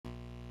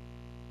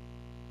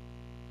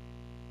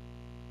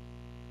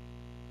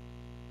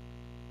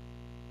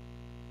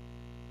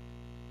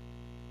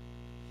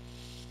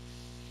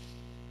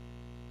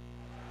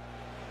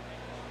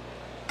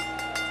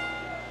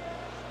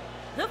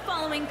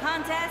following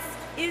contest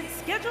is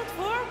scheduled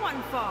for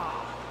one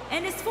fall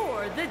and is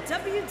for the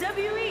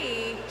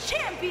WWE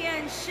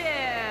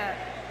Championship.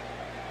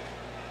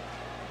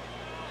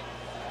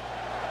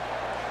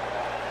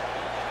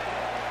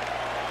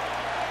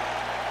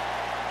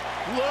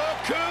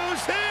 Look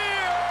who's here!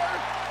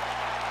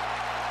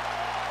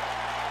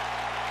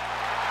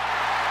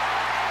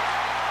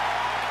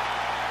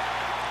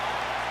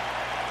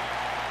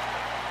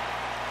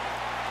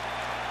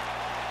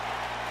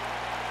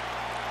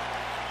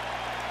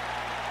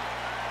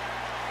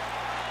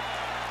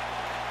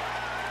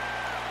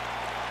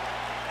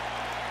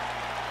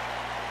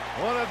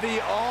 One of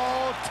the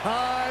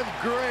all-time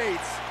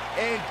greats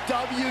in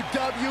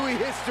WWE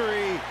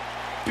history,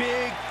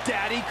 Big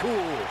Daddy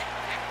Cool.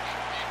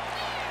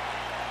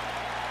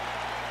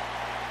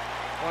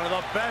 One of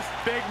the best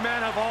big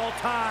men of all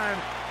time,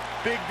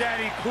 Big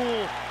Daddy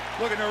Cool,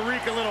 looking to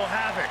wreak a little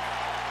havoc.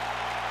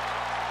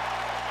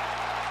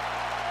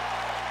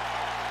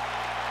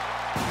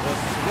 The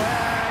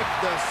swag,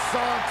 the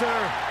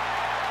saunter,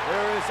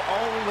 there is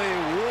only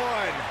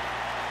one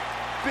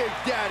Big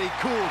Daddy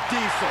Cool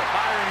Diesel.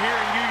 Byron,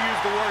 hearing you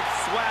use the word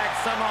swag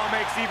somehow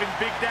makes even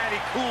Big Daddy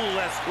Cool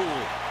less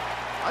cool.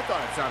 I thought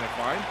it sounded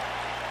fine.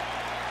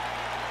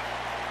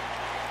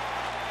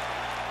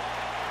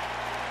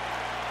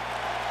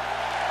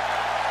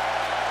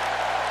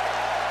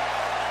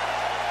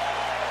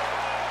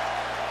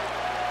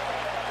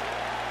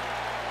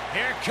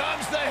 Here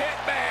comes the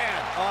Hitman.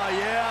 Oh,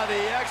 yeah,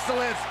 the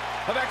excellence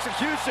of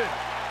execution.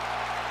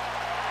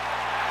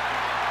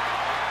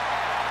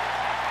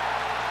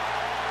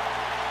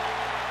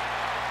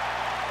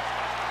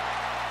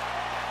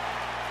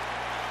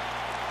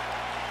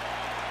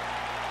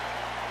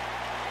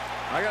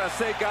 I gotta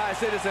say, guys,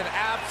 it is an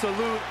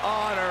absolute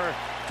honor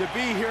to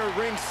be here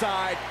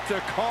ringside to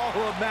call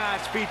a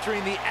match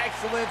featuring the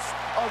excellence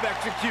of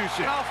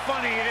execution. How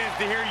funny it is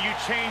to hear you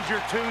change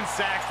your tune,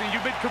 Saxton.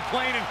 You've been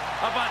complaining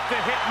about the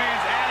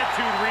Hitman's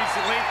attitude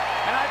recently,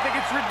 and I think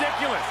it's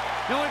ridiculous.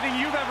 The only thing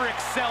you've ever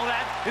excelled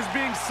at is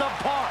being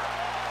subpar.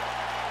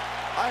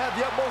 I have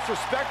the utmost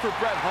respect for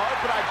Bret Hart,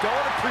 but I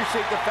don't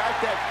appreciate the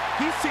fact that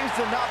he seems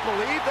to not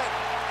believe that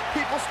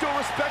people still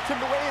respect him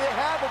the way they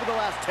have over the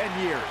last 10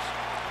 years.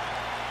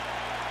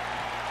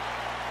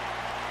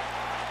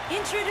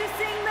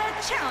 Introducing the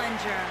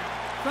challenger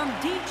from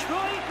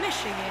Detroit,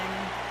 Michigan,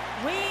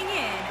 weighing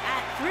in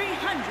at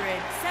 317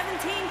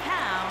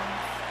 pounds,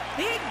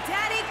 Big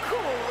Daddy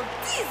Cool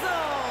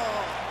Diesel.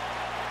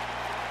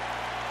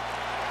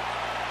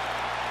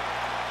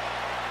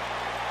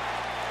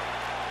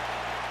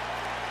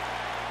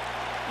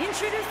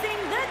 Introducing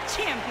the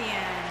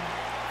champion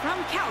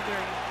from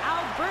Calgary,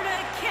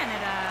 Alberta,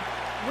 Canada,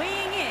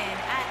 weighing in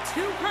at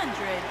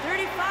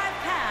 235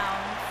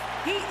 pounds,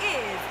 he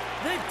is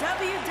the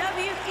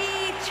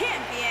WWE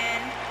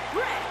Champion,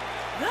 Bret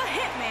the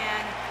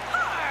Hitman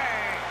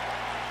Hart.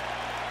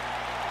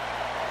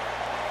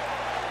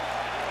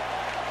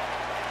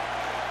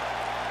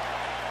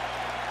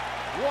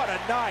 What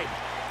a night.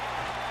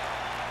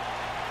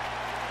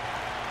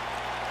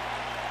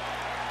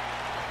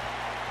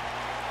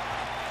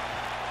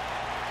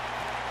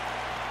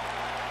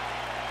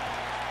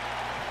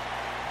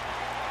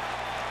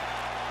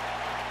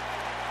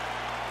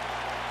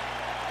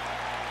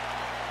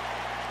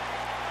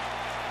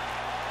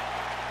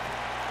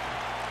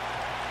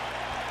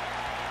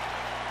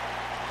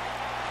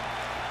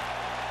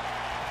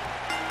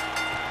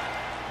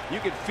 You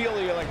can feel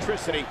the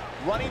electricity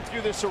running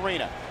through this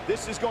arena.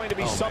 This is going to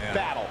be some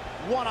battle.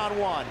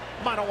 One-on-one,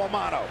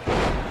 mano-a-mano.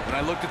 When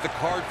I looked at the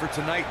card for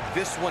tonight,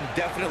 this one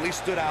definitely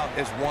stood out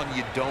as one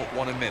you don't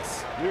want to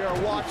miss. We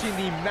are watching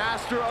the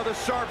master of the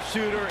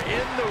sharpshooter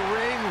in the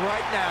ring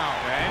right now.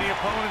 Any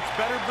opponents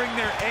better bring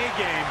their A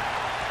game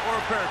or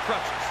a pair of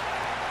crutches.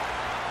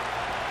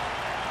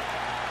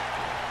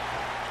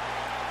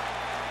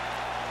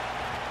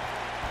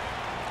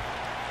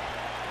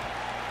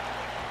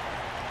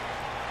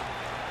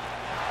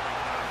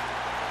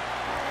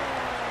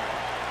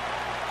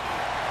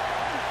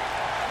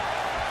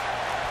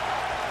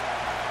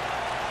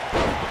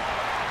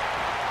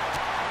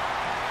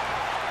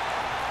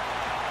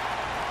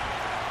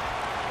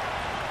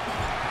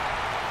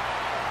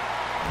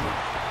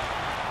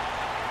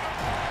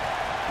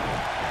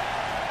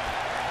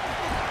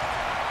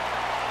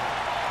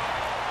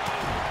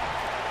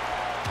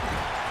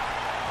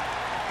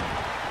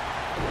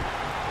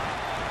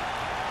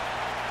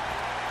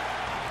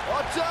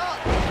 Watch out!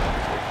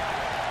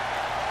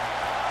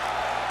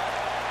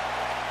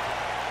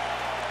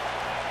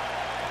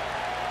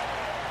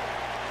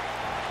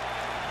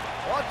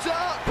 Watch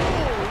out!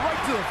 Oh,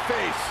 right to the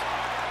face.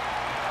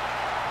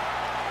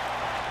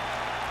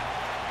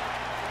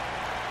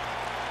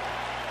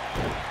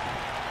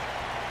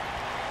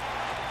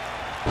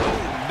 Oh,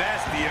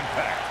 nasty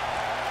impact.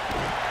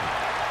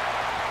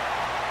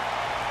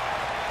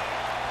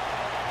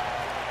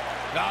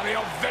 Now the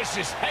old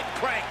vicious head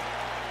crank.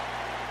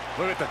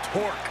 Look at the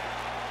torque.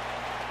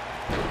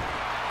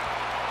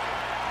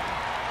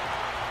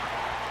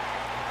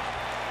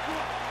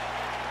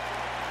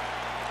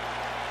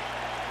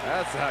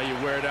 That's how you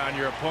wear down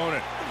your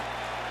opponent.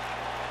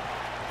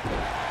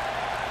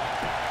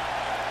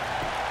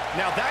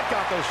 Now that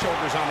got those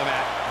shoulders on the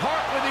mat.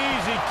 Hart with the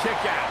easy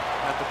kick out.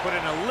 Have to put in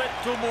a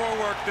little more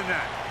work than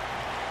that.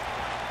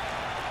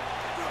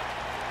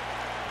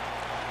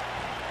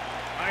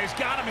 He's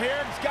got him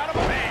here. He's got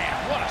him.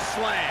 Bam! What a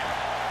slam.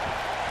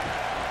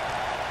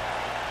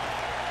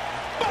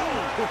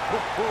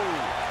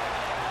 Boom!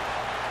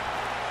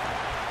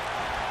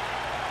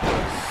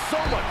 So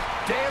much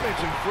damage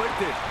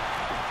inflicted.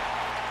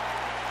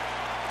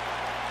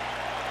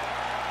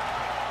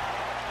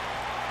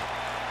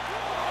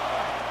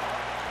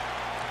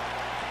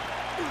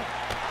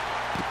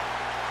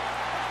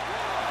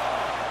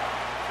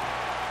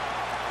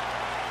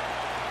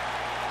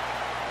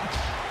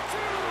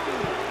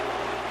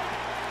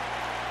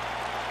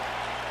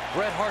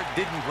 Bret Hart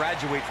didn't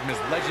graduate from his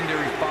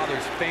legendary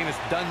father's famous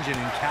dungeon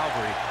in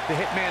Calgary. The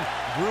Hitman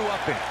grew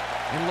up in it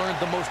and learned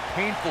the most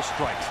painful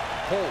strikes,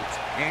 holds,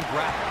 and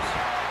grapples.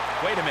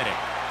 Wait a minute.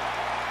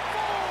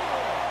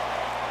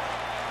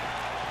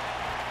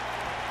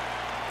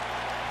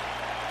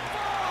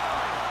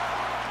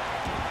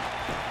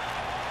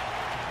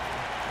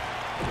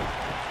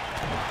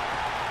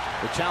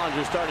 The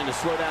challenger's starting to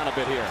slow down a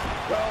bit here.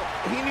 Well,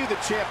 he knew the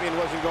champion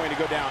wasn't going to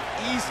go down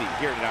easy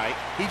here tonight.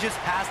 He just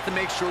has to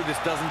make sure this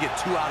doesn't get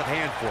too out of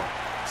hand for him.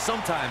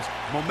 Sometimes,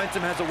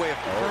 momentum has a way of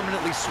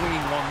permanently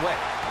swinging one way.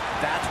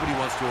 That's what he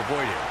wants to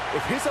avoid here.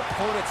 If his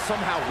opponent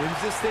somehow wins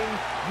this thing,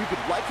 you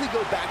could likely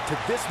go back to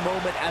this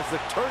moment as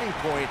the turning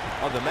point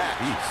of the match.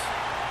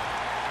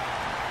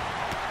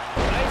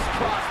 Nice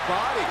cross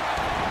body.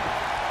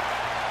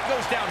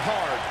 Goes down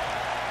hard.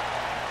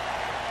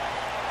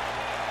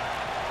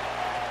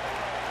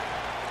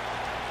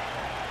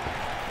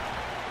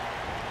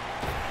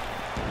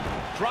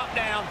 Drop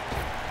down.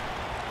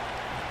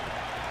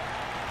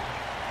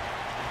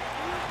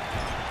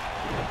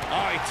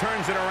 Oh, he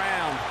turns it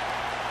around.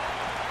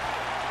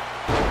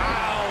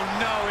 Oh,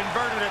 no.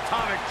 Inverted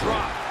atomic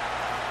drop.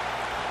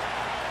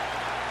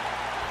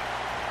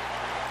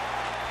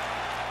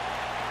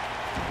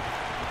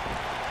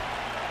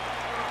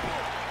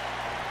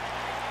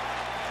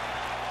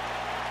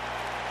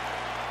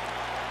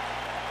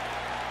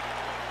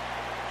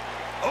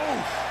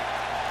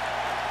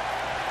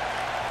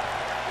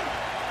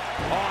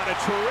 On a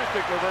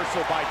terrific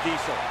reversal by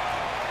Diesel.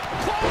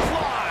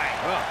 Clothesline!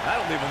 Well,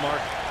 that'll leave a mark.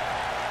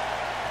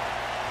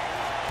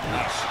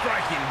 A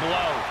striking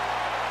blow.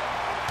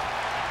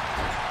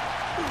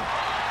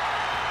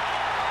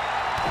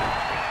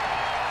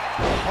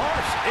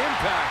 Harsh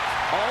impact.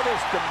 All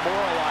this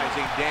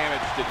demoralizing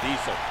damage to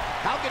Diesel.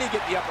 How can he get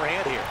the upper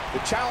hand here?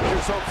 The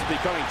challenger's hopes of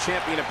becoming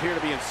champion appear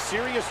to be in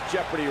serious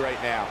jeopardy right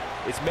now.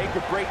 It's make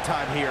or break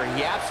time here.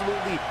 He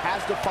absolutely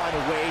has to find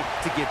a way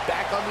to get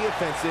back on the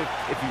offensive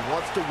if he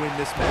wants to win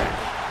this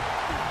match.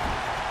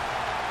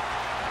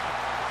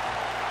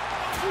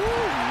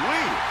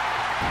 Woo-wee.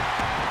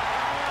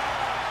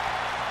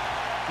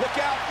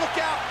 Look out, look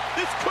out.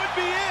 This could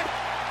be it.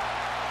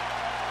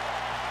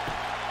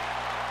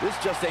 This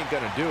just ain't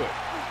gonna do it.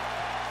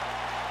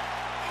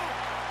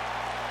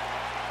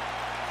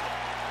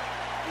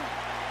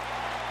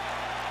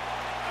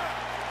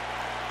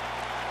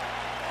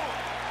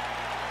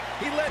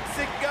 He lets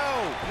it go.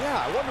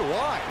 Yeah, I wonder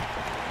why.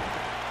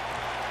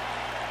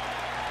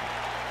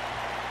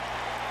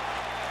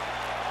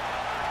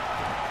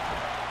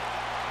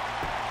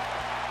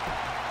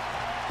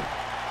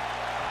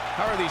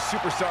 How are these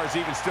superstars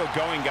even still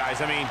going, guys?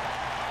 I mean,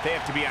 they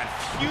have to be on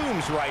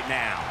fumes right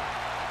now.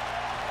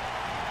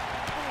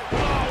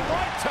 Oh,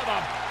 right to the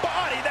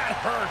body. That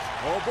hurt.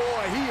 Oh,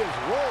 boy, he is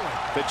rolling.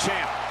 The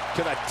champ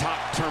to the top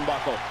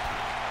turnbuckle.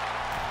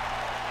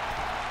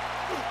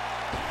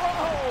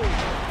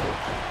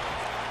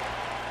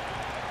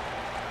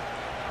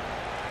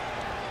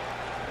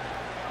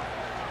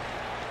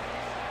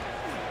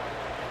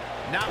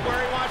 Not where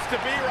he wants to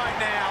be right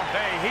now.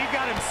 Hey, he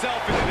got himself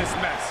into this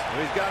mess.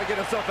 He's got to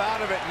get himself out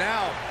of it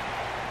now.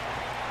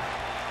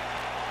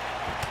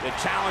 The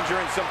challenger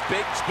in some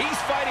big... He's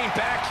fighting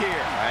back here.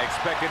 I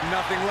expected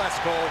nothing less,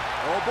 Cole.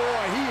 Oh,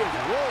 boy, he is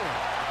rolling.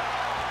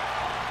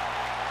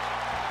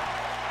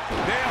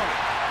 Nailed it.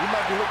 We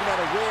might be looking at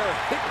a rare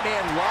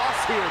Hitman loss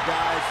here,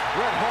 guys.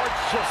 Bret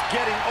Hart's just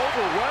getting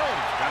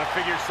overwhelmed. Got to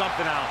figure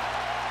something out.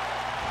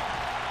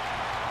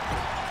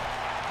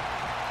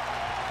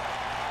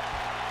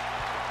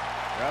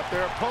 Got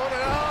their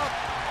opponent up.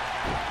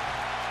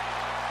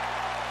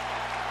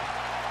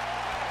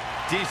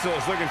 Diesel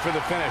is looking for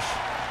the finish.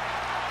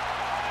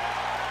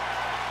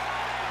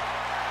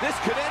 This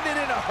could end it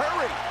in a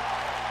hurry.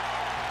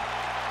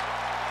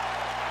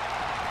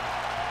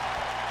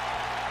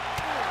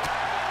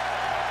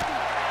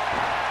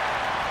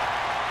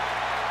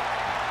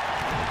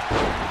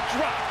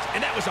 Dropped,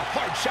 and that was a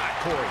hard shot,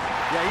 Corey.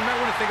 Yeah, you might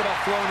want to think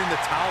about throwing in the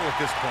towel at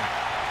this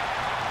point.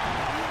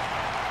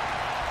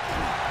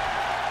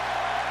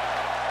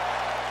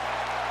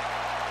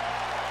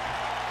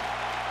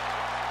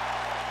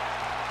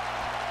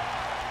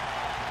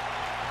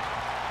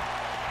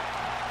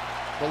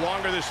 The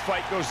longer this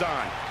fight goes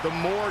on, the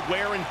more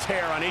wear and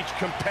tear on each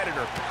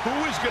competitor. Who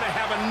is going to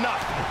have enough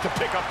to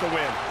pick up the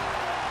win?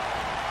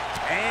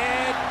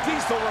 And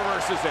Diesel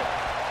reverses it.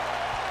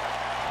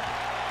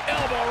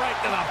 Elbow right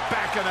to the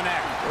back of the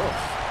neck.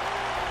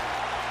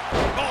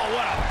 Oh,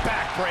 what a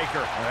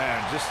backbreaker. Man,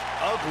 just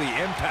ugly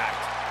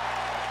impact.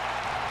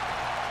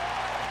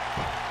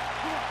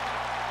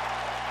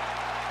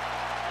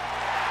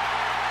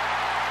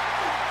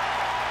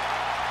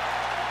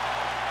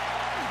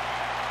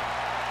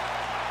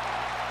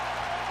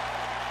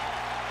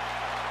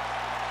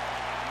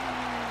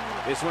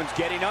 This one's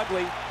getting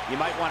ugly. You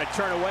might want to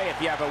turn away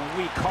if you have a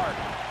weak heart.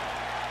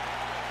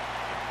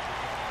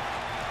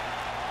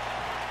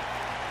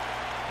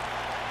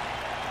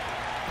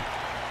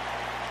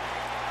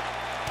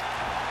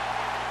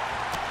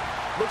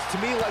 Looks to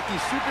me like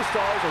these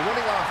superstars are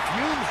running on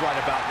fumes right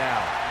about now.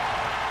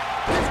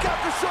 He's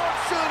got the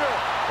sharpshooter.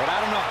 But I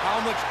don't know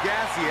how much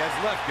gas he has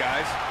left,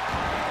 guys.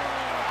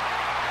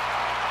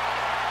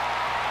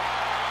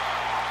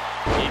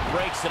 He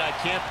breaks it. I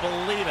can't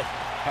believe it.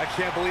 I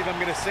can't believe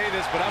I'm going to say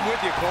this, but I'm with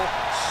you, Cole.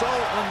 So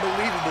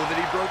unbelievable that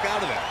he broke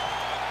out of that.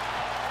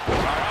 All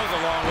right, that was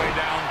a long way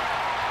down.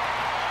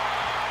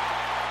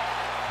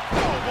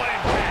 Oh, what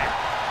impact.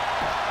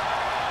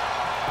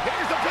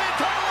 Here's the pin,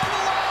 title on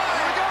the line.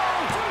 Here we go.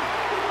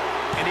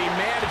 And he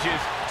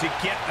manages to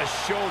get the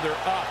shoulder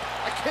up.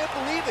 I can't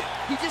believe it.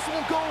 He just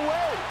won't go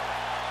away.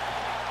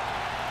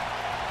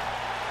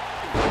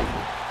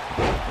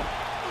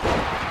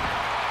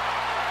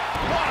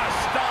 What a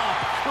stomp.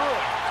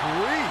 Good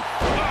grief.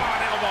 Oh,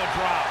 an elbow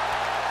drop.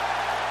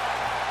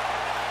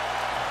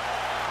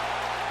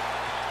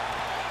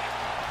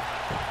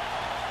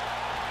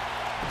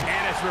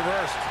 And it's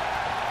reversed.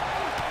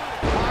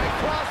 High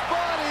cross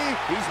body.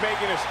 He's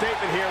making a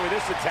statement here with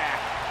this attack.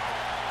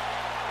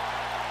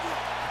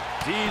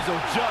 Diesel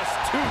just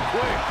too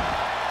quick.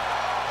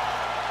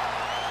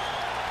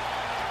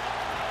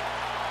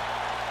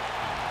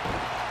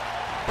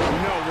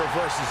 No,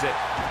 reverses it.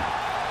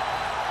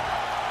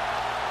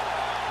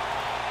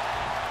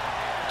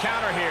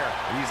 Counter here.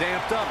 He's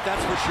amped up, that's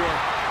for sure.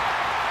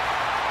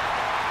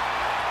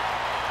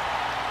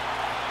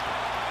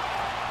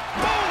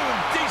 Boom!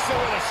 Diesel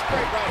with a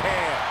straight right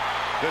hand.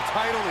 The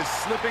title is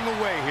slipping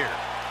away here.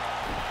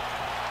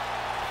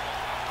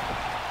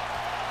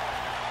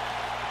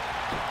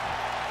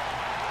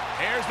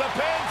 Here's the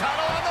pin,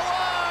 title on the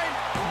line.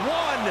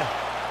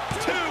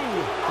 1, 2.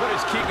 What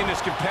is keeping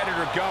this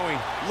competitor going?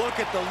 Look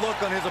at the look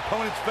on his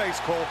opponent's face,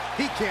 Cole.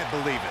 He can't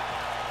believe it.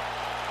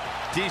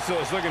 Diesel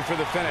is looking for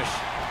the finish.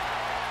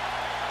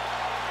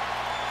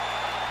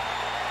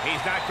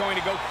 He's not going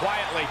to go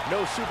quietly.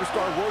 No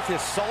superstar worth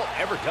his salt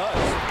ever does.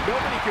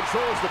 Nobody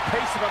controls the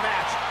pace of a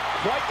match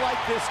quite like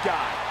this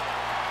guy.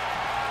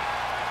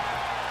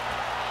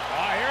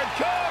 Oh, here it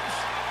comes.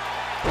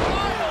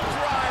 Pile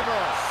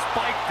driver.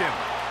 Spiked him.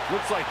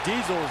 Looks like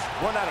Diesel's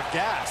run out of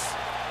gas.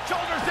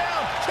 Shoulders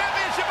down.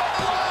 Championship on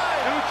the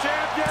line. New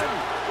champion.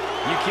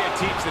 You can't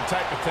teach the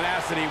type of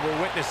tenacity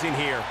we're witnessing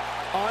here.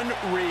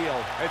 Unreal.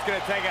 It's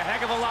going to take a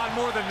heck of a lot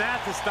more than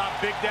that to stop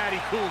Big Daddy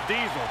Cool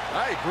Diesel.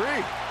 I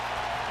agree.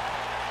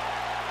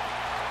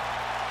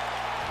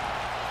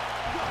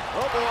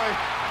 Oh, boy.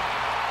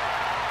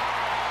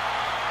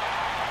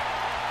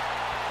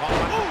 Oh,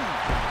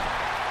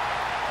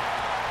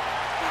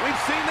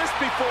 We've seen this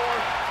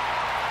before.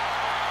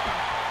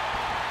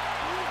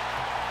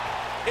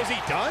 is he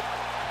done?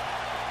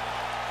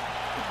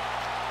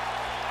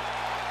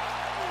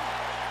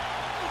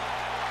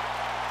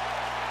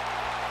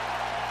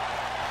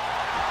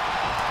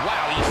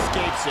 Wow, he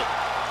escapes it.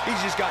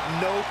 He's just got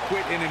no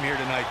quit in him here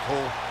tonight,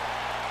 Cole.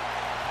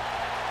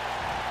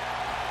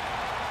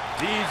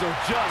 Diesel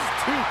just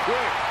too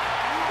quick.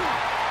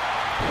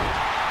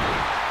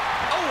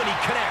 Oh, and he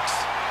connects.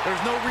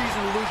 There's no reason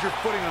to lose your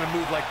footing on a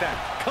move like that.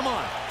 Come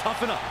on,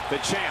 toughen up. The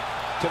champ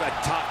to the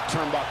top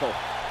turnbuckle.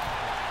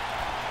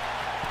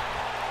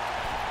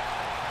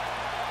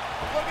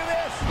 Look at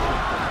this.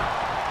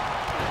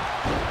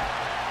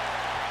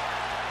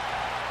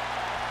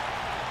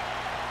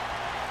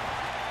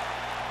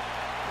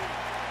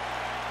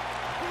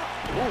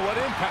 Ooh, what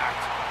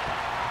impact.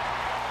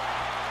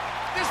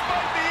 This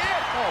might be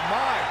it. Oh,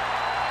 my.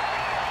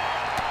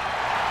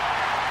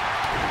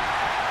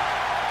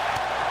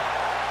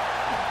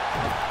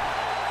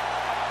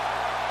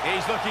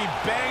 He's looking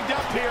banged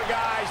up here,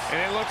 guys. And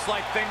it looks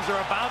like things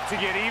are about to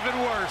get even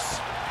worse.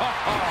 Oh,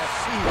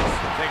 jeez.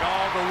 Take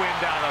all the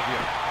wind out of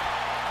you.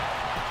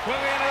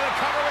 Moving into the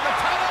cover with the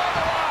title on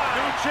the line.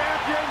 New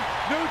champion,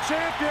 new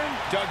champion.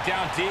 Dug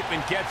down deep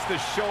and gets the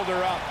shoulder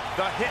up.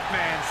 The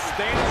Hitman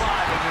staying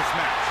alive in this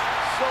match.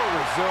 So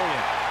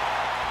resilient.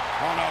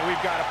 Oh, no,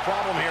 we've got a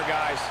problem here,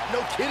 guys.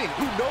 No kidding.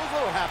 Who knows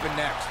what will happen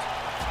next?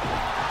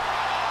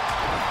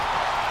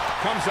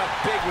 Comes up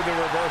big with the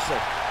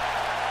reversal.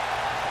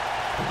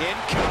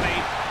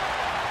 Incoming.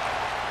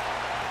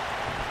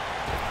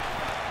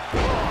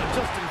 Oh,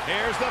 Justin.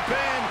 Here's the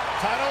pin.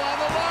 Title on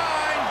the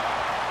line.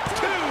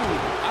 2.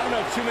 I don't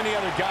know too many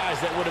other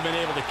guys that would have been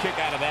able to kick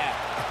out of that.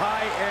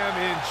 I am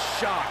in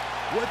shock.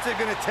 What's it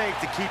gonna take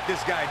to keep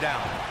this guy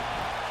down?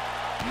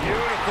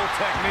 Beautiful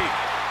technique.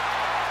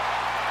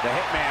 The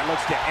Hitman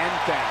looks to end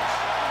things.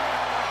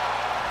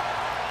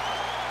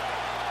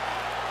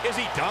 Is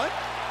he done?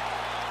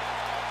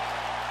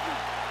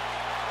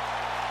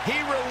 He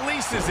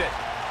releases it.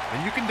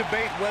 And you can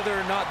debate whether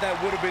or not that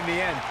would have been the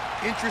end.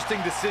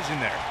 Interesting decision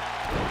there.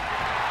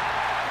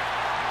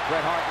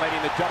 Bret Hart letting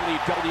the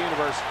WWE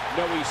Universe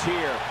know he's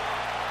here.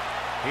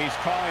 He's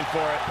calling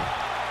for it.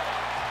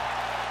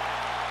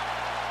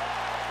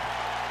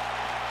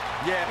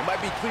 Yeah, it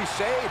might be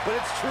cliche, but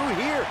it's true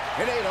here.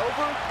 It ain't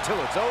over till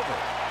it's over.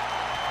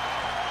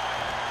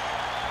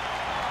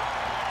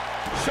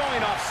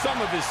 Showing off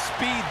some of his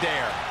speed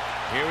there.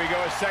 Here we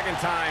go a second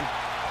time.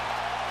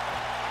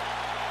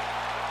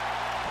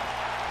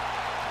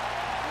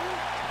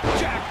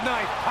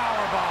 Jackknife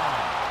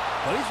powerbomb.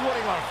 But he's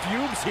running on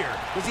fumes here.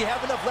 Does he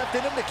have enough left in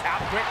him to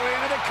cap Quickly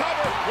into the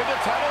cover with the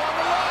title on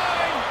the line.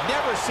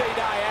 Never say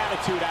die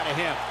attitude out of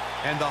him.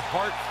 And the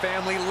Hart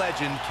family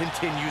legend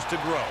continues to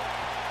grow.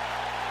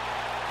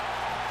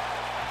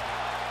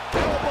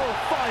 Elbow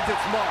finds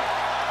its mark.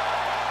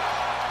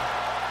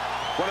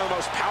 One of the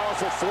most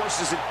powerful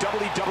forces in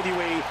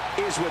WWE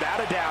is, without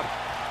a doubt,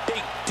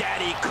 Big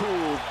Daddy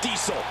Cool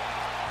Diesel.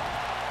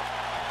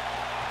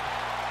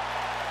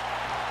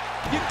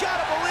 You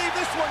gotta believe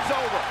this one's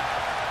over.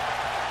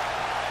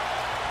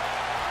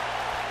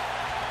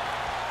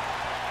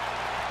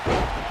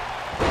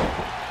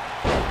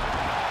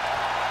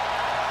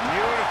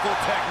 Beautiful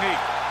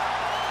technique.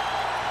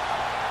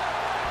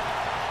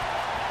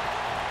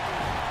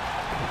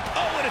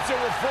 Oh, and it's a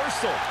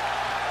reversal.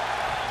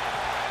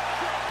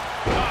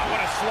 Oh, what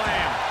a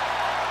slam.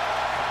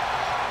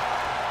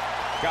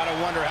 Gotta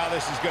wonder how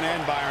this is gonna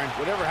end, Byron.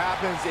 Whatever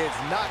happens,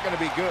 it's not gonna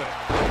be good.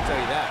 I can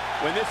tell you that.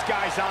 When this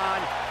guy's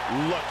on,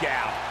 look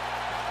out.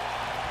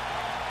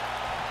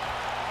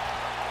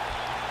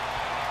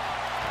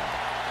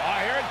 Oh,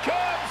 here it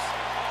comes.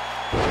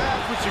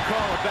 That's what you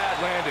call a bad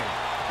landing.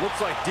 Looks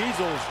like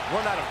Diesel's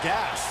run out of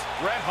gas.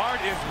 Bret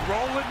Hart is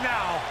rolling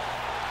now.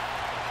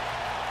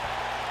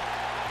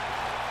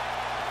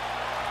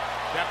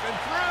 Stepping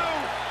through.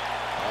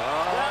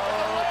 Grab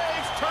with the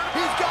legs. Turn him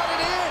He's around. got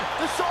it in.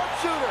 The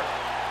sharpshooter.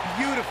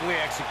 Beautifully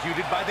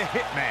executed by the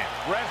Hitman.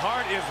 Bret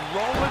Hart is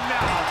rolling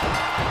now.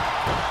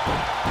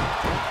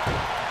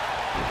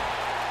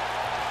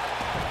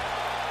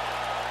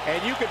 And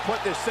you could put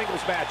this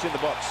singles match in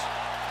the books.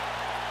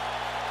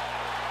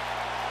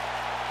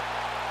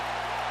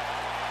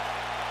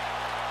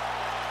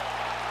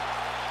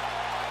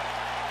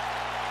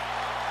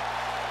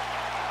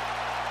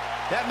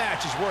 That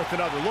match is worth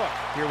another look.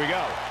 Here we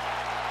go.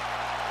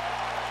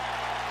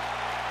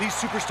 These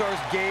superstars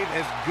gave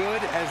as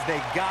good as they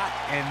got,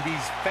 and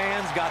these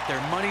fans got their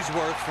money's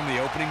worth from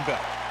the opening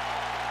bell.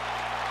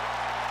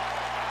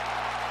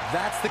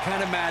 That's the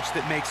kind of match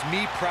that makes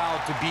me proud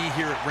to be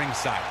here at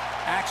ringside.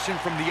 Action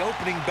from the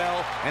opening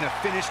bell and a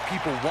finish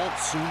people won't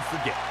soon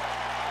forget.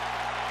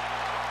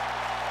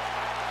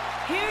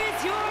 Here is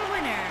your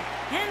winner,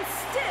 and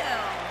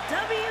still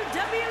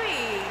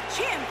WWE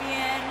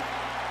Champion,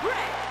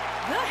 Bret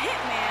the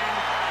Hitman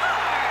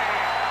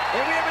Hart.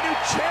 And we have a new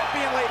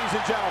champion, ladies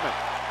and gentlemen.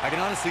 I can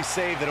honestly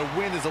say that a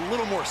win is a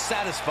little more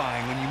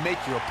satisfying when you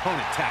make your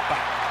opponent tap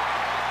out.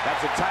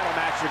 That's a title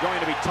match you're going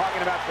to be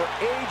talking about for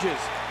ages,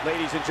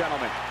 ladies and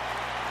gentlemen.